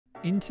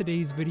In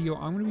today's video,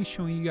 I'm going to be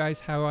showing you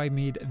guys how I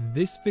made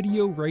this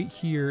video right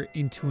here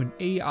into an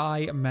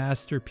AI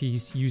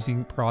masterpiece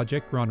using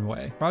Project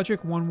Runway.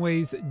 Project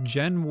Runway's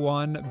Gen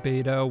 1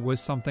 beta was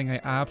something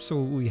I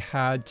absolutely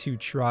had to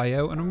try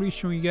out, and I'm going to be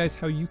showing you guys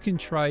how you can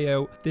try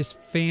out this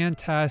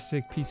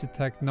fantastic piece of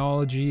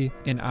technology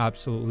in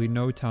absolutely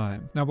no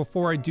time. Now,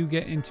 before I do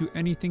get into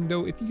anything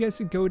though, if you guys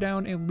could go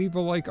down and leave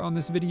a like on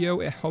this video,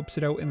 it helps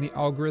it out in the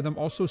algorithm.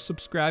 Also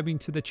subscribing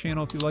to the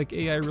channel if you like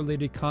AI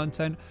related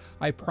content.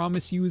 I promise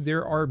you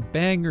there are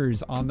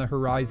bangers on the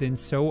horizon,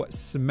 so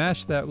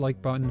smash that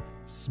like button,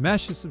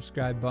 smash the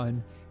subscribe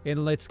button,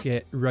 and let's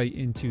get right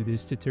into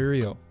this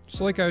tutorial.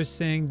 So like I was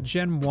saying,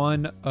 Gen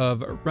 1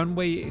 of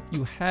Runway, if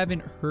you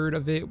haven't heard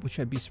of it, which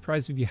I'd be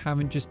surprised if you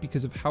haven't just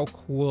because of how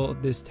cool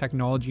this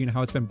technology and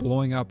how it's been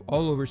blowing up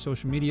all over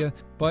social media.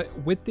 But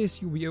with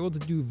this, you'll be able to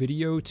do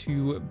video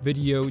to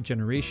video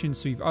generation.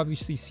 So you've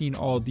obviously seen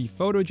all the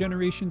photo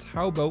generations.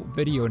 How about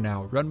video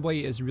now? Runway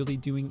is really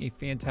doing a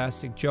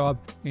fantastic job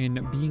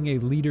in being a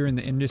leader in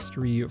the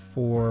industry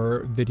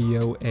for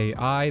video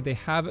AI. They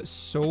have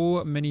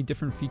so many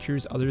different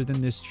features other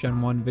than this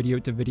Gen 1 video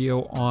to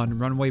video on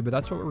Runway, but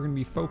that's what we're going to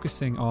be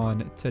focusing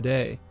on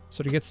today.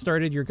 So to get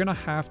started, you're going to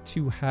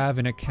have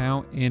an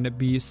account and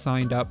be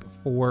signed up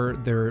for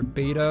their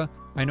beta.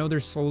 I know they're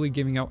slowly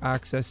giving out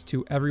access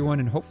to everyone,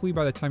 and hopefully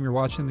by the time you're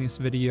watching this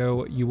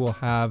video, you will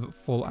have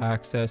full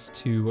access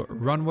to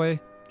Runway.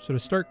 So to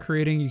start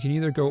creating, you can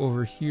either go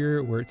over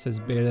here where it says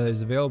beta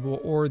is available,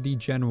 or the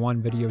Gen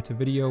 1 video to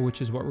video,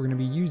 which is what we're going to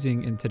be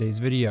using in today's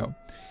video.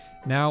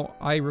 Now,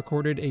 I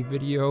recorded a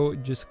video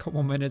just a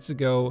couple minutes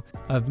ago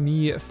of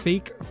me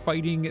fake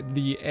fighting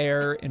the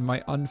air in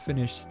my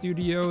unfinished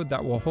studio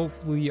that will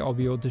hopefully I'll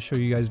be able to show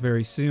you guys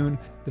very soon.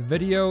 The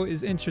video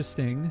is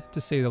interesting to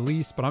say the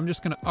least, but I'm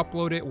just going to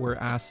upload it. We're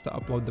asked to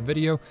upload the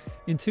video.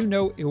 And to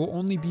note, it will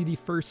only be the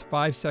first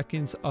 5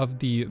 seconds of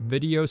the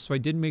video, so I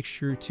did make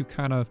sure to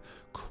kind of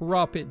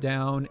crop it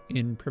down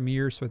in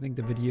Premiere. So I think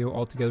the video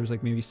altogether is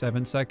like maybe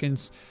 7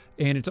 seconds,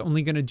 and it's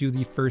only going to do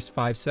the first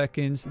 5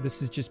 seconds.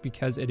 This is just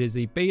because it is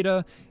a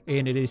beta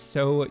and it is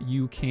so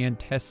you can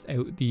test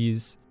out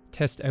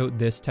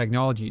this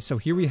technology. So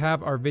here we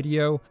have our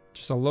video,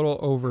 just a little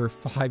over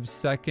 5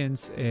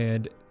 seconds,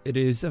 and it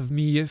is of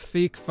me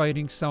fake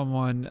fighting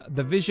someone.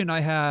 The vision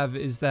I have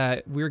is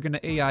that we're going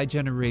to AI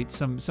generate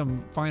some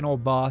final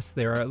boss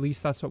there, or at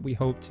least that's what we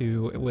hope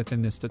to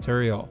within this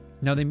tutorial.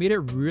 Now, they made it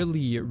really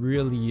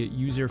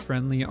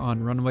user-friendly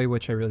on Runway,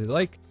 which I really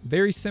like.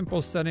 Very simple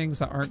settings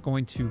that aren't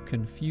going to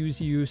confuse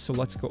you, so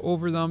let's go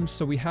over them.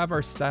 So we have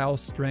our style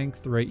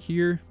strength right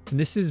here, and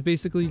this is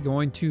basically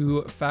going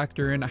to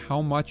factor in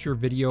how much your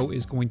video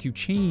is going to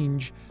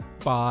change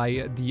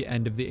by the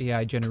end of the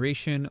AI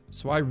generation.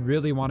 So I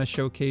really want to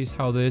showcase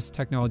how this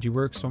technology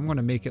works, so I'm going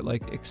to make it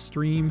like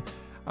extreme.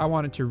 I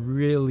wanted to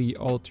really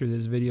alter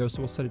this video,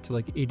 so we'll set it to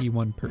like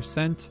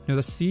 81%. Now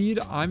the seed,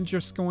 I'm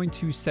just going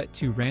to set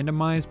to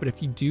randomize, but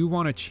if you do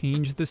want to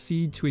change the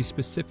seed to a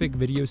specific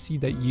video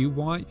seed that you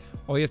want,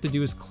 all you have to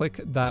do is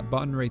click that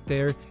button right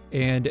there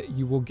and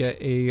you will get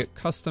a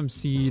custom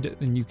seed,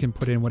 and you can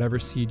put in whatever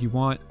seed you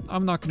want.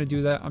 I'm not going to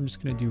do that. I'm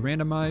just going to do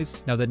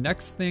randomized. Now the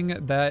next thing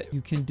that you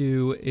can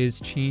do is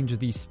change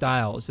the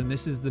styles, and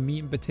this is the meat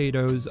and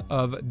potatoes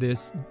of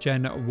this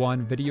Gen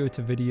 1 video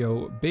to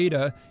video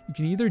beta. You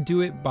can either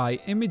do it by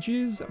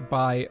images,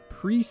 by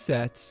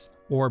presets,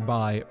 or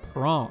by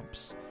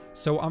prompts.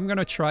 So I'm going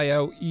to try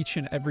out each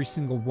and every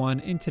single one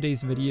in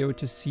today's video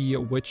to see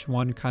which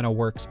one kind of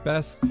works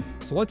best.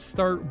 So let's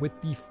start with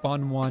the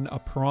fun one, a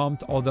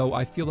prompt, although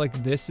I feel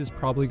like this is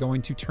probably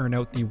going to turn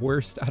out the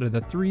worst out of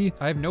the three.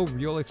 I have no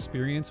real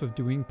experience with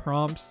doing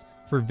prompts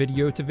for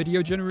video to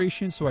video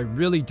generation, so I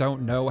really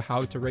don't know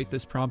how to write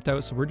this prompt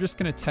out, so we're just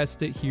going to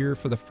test it here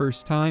for the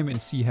first time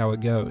and see how it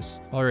goes.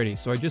 Alrighty,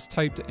 so I just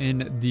typed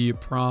in the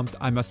prompt.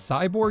 I'm a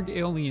cyborg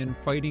alien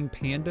fighting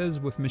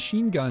pandas with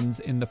machine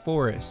guns in the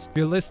forest.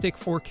 Realistic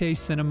 4K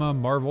cinema,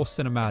 Marvel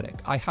cinematic.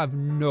 I have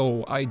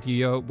no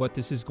idea what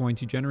this is going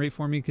to generate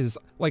for me because,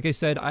 like I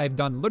said, I've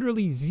done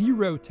literally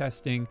zero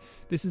testing.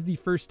 This is the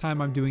first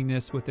time I'm doing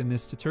this within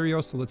this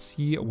tutorial, so let's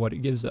see what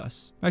it gives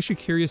us. I'm actually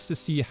curious to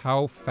see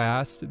how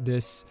fast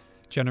this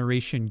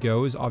generation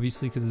goes,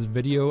 obviously because this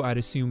video, I'd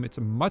assume it's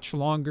much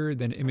longer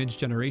than image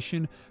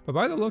generation, but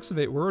by the looks of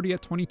it, we're already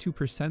at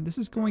 22%. This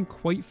is going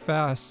quite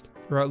fast,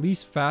 or at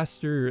least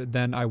faster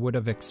than I would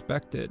have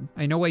expected.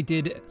 I know I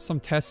did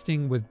some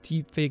testing with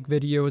deepfake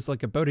videos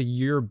like about a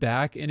year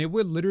back, and it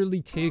would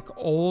literally take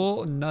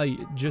all night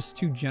just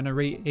to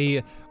generate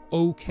a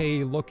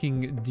okay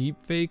looking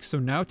deepfake. So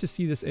now to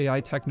see this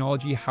AI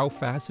technology, how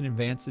fast and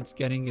advanced it's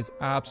getting, is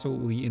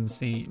absolutely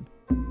insane.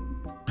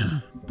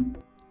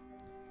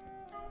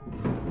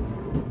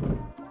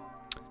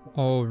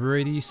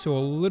 Alrighty, so a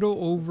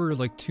little over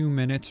like 2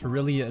 minutes,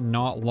 really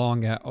not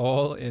long at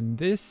all, and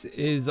this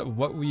is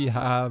what we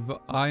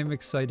have. I'm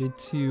excited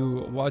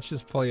to watch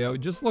this play out.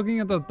 Just looking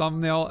at the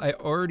thumbnail, I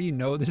already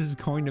know this is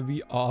going to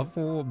be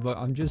awful, but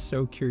I'm just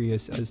so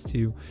curious as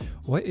to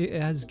what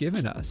it has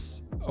given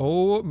us.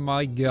 Oh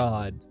my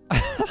god.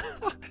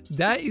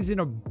 That is an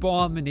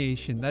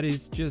abomination. That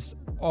is just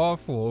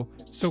awful.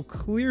 So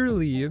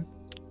clearly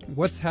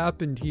what's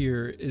happened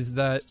here is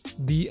that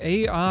the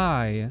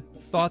AI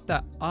thought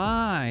that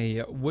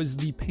I was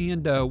the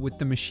panda with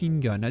the machine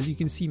gun. As you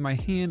can see, my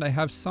hand, I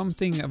have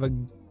something of a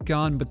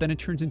gun, but then it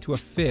turns into a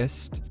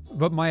fist.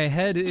 But my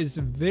head is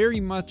very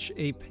much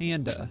a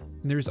panda.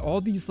 And there's all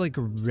these like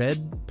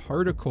red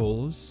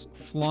particles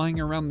flying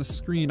around the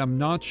screen. I'm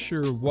not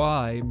sure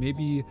why.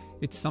 Maybe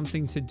it's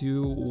something to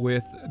do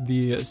with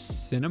the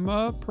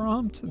cinema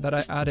prompt that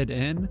I added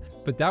in,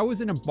 but that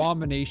was an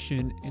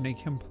abomination and a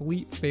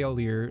complete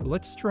failure.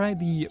 Let's try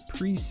the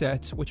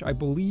presets, which I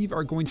believe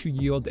are going to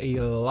yield a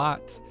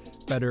lot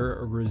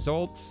better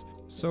results.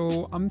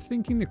 So I'm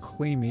thinking the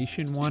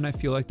claymation one, I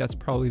feel like that's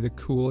probably the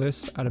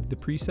coolest out of the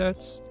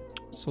presets.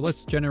 So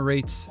let's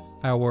generate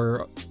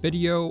our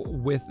video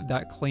with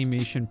that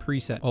claymation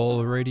preset.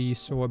 Alrighty,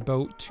 so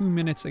about 2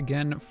 minutes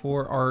again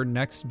for our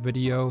next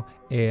video,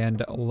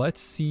 and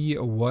let's see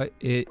what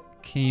it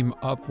came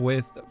up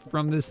with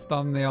from this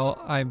thumbnail.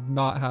 I'm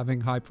not having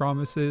high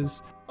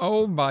promises.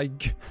 Oh my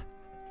god.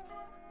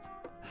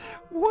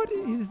 What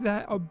is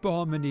that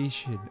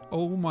abomination?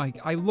 Oh my,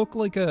 I look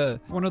like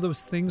one of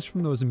those things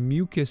from those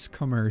mucus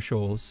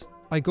commercials.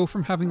 I go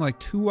from having like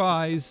 2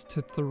 eyes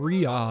to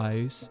 3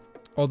 eyes.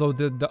 Although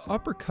the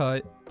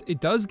uppercut,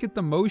 it does get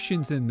the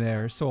motions in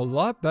there, so a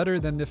lot better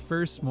than the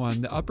first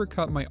one. The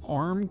uppercut, my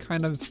arm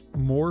kind of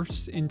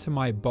morphs into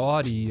my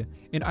body,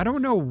 and I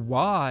don't know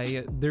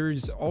why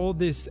there's all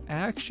this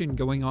action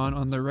going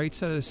on the right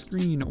side of the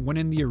screen when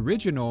in the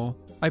original,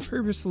 I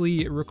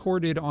purposely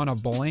recorded on a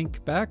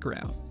blank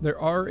background. There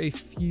are a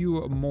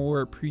few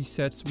more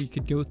presets we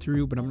could go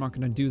through, but I'm not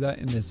going to do that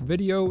in this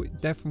video.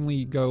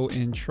 Definitely go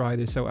and try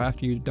this out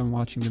after you're done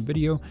watching the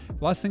video.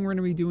 The last thing we're going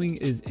to be doing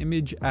is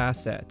image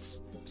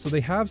assets. So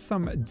they have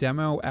some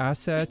demo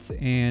assets,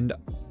 and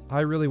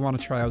I really want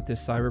to try out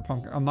this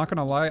cyberpunk. I'm not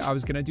gonna lie, I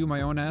was gonna do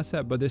my own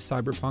asset, but this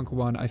cyberpunk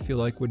one I feel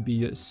like would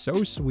be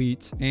so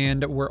sweet.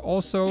 And we're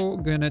also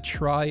gonna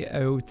try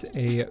out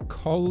a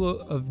Call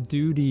of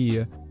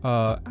Duty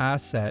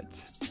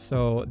asset,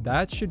 so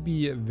that should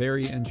be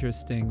very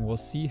interesting. We'll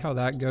see how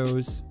that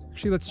goes.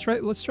 Actually,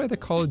 let's try the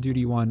Call of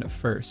Duty one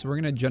first. So we're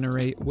gonna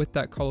generate with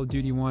that Call of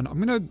Duty one. I'm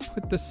gonna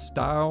put the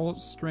style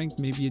strength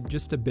maybe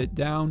just a bit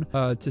down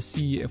to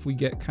see if we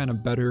get kind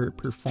of better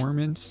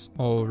performance.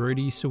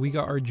 Alrighty, so we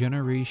got our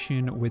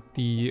generation with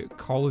the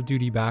Call of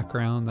Duty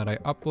background that I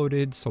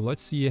uploaded. So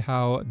let's see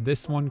how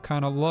this one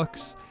kind of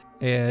looks.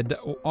 And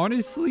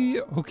honestly,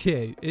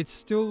 okay, it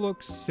still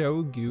looks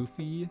so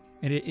goofy,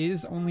 and it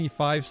is only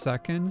 5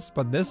 seconds,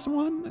 but this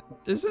one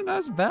isn't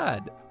as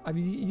bad. I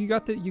mean, you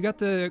got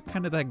the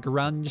kind of that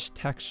grunge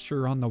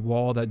texture on the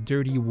wall, that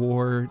dirty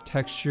war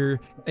texture,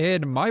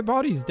 and my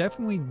body's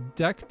definitely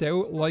decked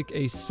out like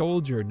a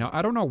soldier. Now,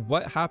 I don't know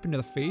what happened to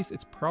the face.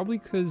 It's probably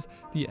because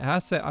the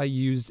asset I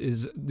used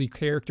is the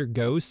character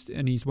Ghost,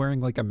 and he's wearing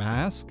like a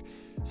mask.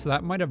 So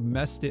that might have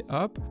messed it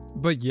up.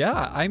 But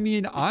yeah, I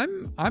mean,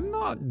 I'm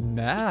not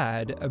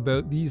mad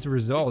about these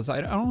results.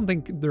 I don't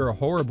think they're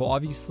horrible.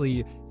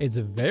 Obviously, it's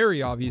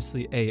very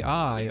obviously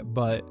AI,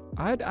 but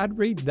I'd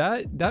rate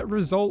that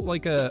result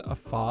like a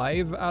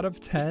 5 out of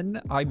 10.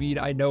 I mean,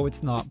 I know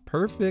it's not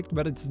perfect,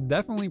 but it's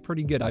definitely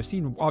pretty good. I've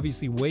seen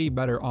obviously way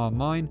better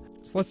online.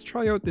 So let's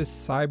try out this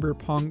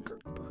cyberpunk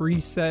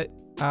preset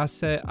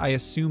asset. I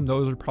assume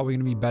those are probably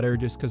going to be better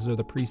just because they're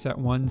the preset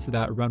ones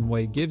that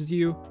Runway gives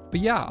you. But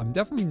yeah, I'm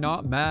definitely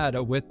not mad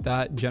with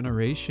that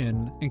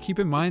generation. And keep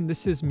in mind,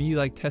 this is me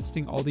like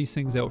testing all these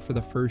things out for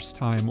the first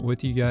time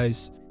with you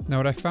guys. Now,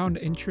 what I found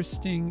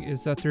interesting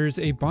is that there's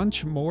a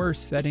bunch more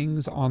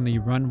settings on the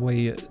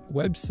Runway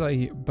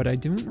website, but I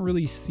didn't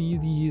really see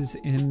these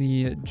in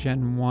the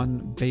Gen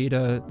 1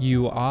 beta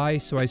UI.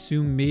 So I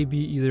assume maybe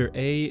either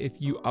A, if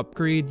you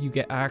upgrade, you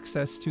get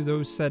access to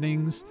those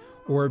settings,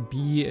 or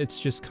B, it's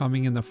just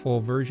coming in the full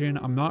version.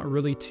 I'm not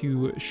really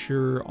too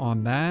sure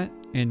on that.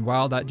 And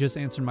wow, that just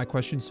answered my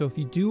question. So if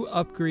you do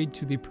upgrade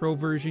to the pro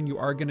version, you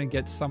are going to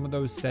get some of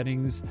those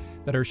settings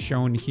that are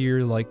shown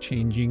here, like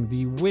changing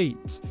the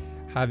weight,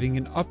 having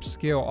an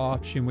upscale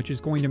option, which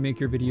is going to make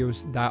your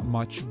videos that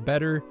much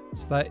better.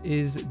 So that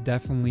is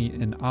definitely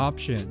an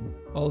option.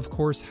 I'll of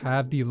course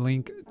have the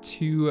link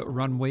to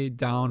Runway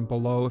down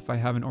below if I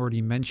haven't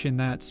already mentioned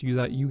that, so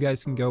that you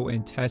guys can go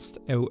and test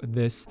out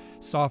this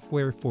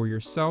software for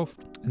yourself.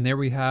 And there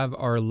we have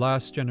our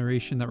last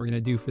generation that we're going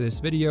to do for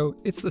this video.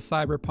 It's the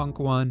cyberpunk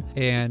one,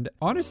 and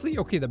honestly,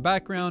 okay, the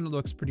background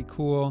looks pretty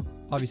cool.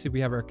 Obviously,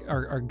 we have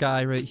our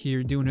guy right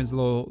here doing his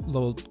little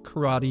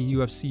karate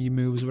UFC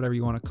moves, whatever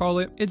you want to call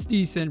it. It's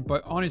decent,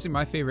 but honestly,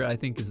 my favorite, I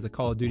think, is the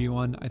Call of Duty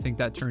one. I think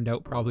that turned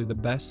out probably the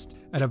best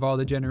out of all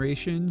the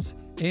generations.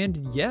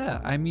 And yeah,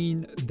 I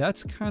mean,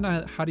 that's kind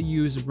of how to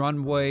use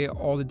Runway,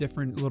 all the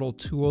different little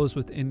tools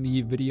within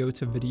the video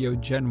to video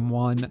Gen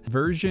 1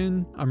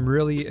 version. I'm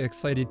really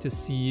excited to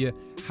see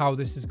how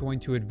this is going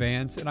to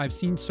advance. And I've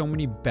seen so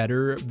many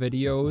better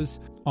videos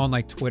on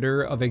like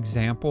Twitter of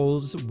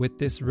examples with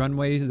this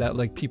Runway that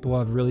like people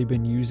have really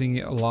been using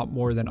it a lot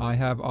more than I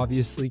have,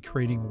 obviously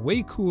creating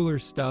way cooler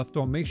stuff.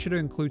 So I'll make sure to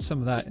include some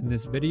of that in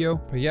this video.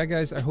 But yeah,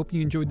 guys, I hope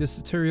you enjoyed this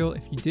tutorial.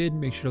 If you did,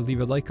 make sure to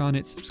leave a like on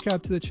it,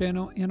 subscribe to the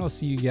channel, and I'll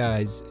see you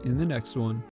guys in the next one.